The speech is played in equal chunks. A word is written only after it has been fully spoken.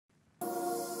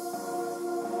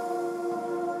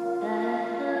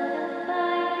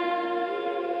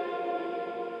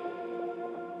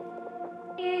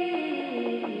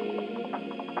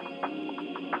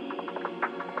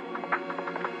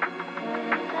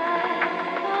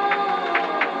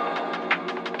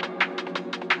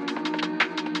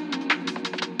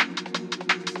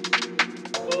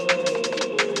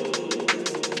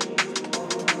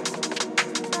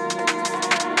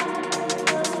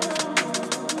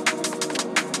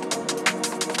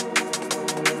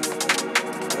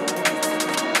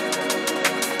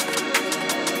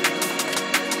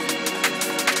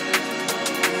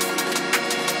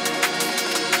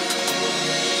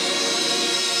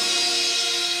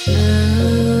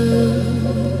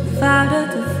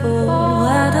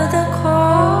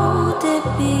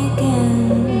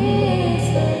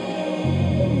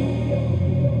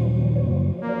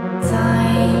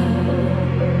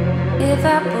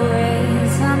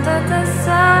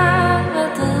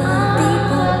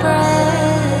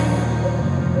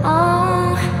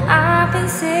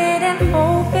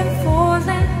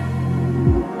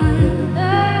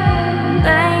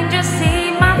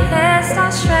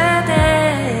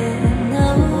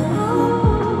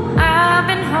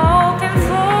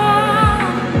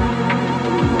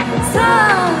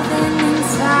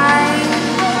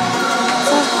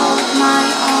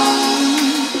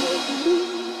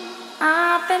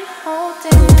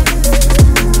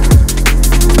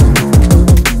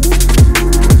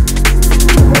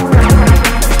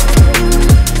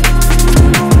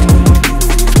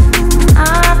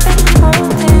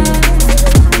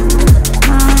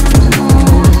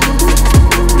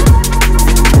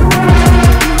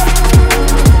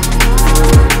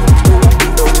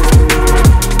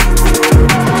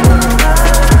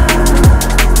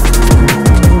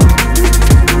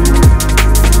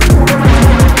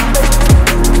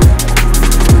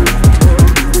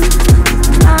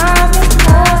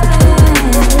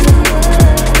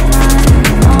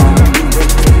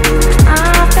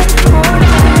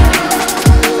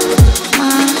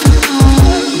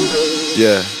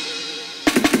Yeah.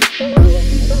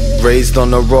 Raised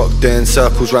on a rock, doing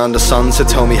circles round the sun. So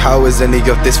tell me, how is any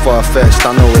of this far-fetched?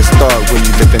 I know it's dark when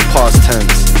you live in past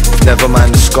tense. Never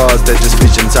mind the scars, they're just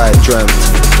visions I dreamt.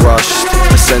 Rushed,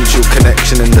 essential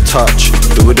connection in the touch.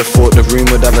 Who would have thought the room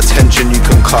would have a tension you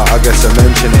can cut? I guess a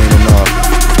mention ain't enough.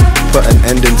 Put an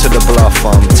ending to the bluff.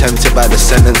 I'm tempted by the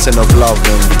sentencing of love,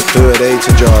 and who are they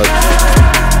to judge?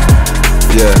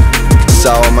 Yeah,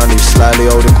 sour man who slightly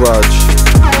hold a grudge.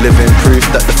 Living proof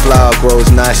that the flower grows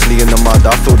nicely in the mud.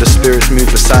 I feel the spirits move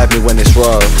beside me when it's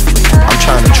rough. I'm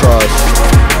trying to trust.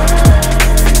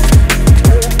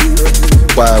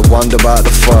 Why I wonder about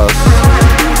the fuss.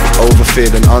 Over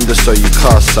feeling under so you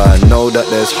cuss. I know that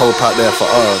there's hope out there for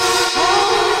us.